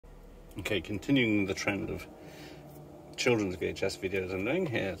Okay, continuing the trend of children's VHS videos I'm doing,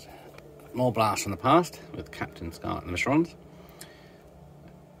 here's more Blast from the Past with Captain Scarlet and the Mistrons.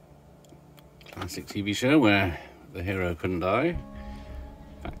 Classic TV show where the hero couldn't die. In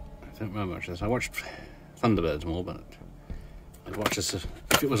fact, I don't remember much of this. I watched Thunderbirds more, but I'd watch this if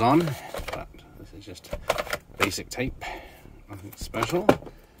it was on. But this is just basic tape, nothing special.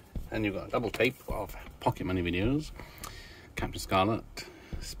 And you've got a double tape of pocket money videos. Captain Scarlet,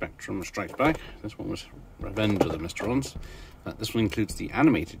 Spectrum Strikes Back. This one was Revenge of the Mistrons. This one includes the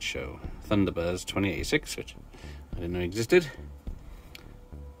animated show Thunderbirds 2086, which I didn't know existed.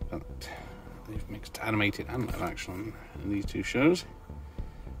 But they've mixed animated and live action in these two shows.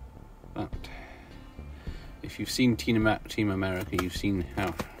 But if you've seen Team America, you've seen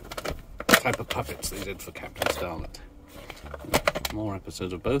how type of puppets they did for Captain Scarlet. More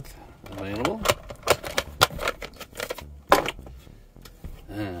episodes of both available.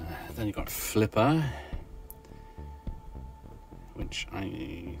 Then you've got Flipper, which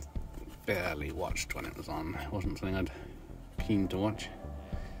I barely watched when it was on. It wasn't something I'd keen to watch.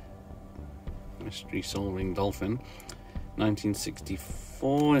 Mystery Solving Dolphin,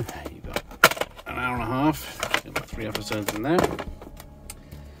 1964. You've got an hour and a half. You've got 3 episodes in there.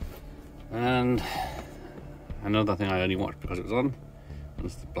 And another thing I only watched because it was on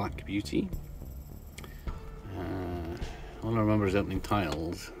was The Black Beauty. All I remember is opening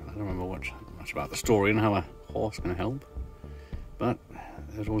titles. I don't remember much about the story and how a horse can help. But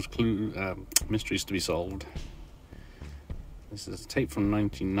there's always mysteries to be solved. This is a tape from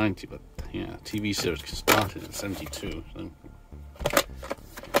 1990, but yeah, TV series started in 72, so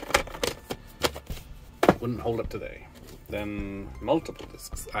wouldn't hold up today. Then multiple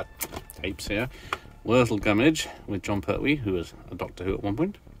discs, tapes here. Wurzel Gummidge with John Pertwee, who was a Doctor Who at one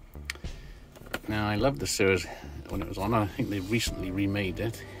point. Now, I loved this series when it was on. I think they recently remade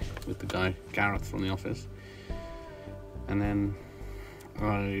it with the guy Gareth from The Office. And then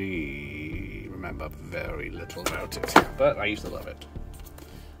I remember very little about it, but I used to love it.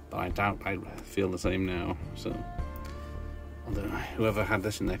 But I doubt I feel the same now. So, although whoever had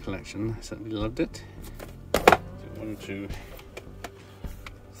this in their collection certainly loved it. So 1, 2,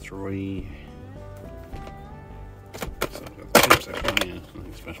 3. So I've got the tape section. Yeah,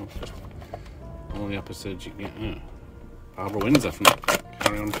 nothing special. Just all the episodes you can get. Oh, Barbara Windsor from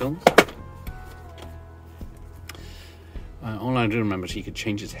Carry On Films. All I do remember is he could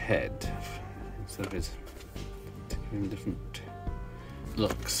change his head instead of his different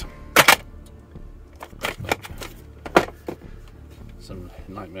looks. Some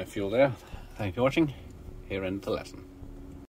nightmare fuel there. Thank you for watching. Here ends the lesson.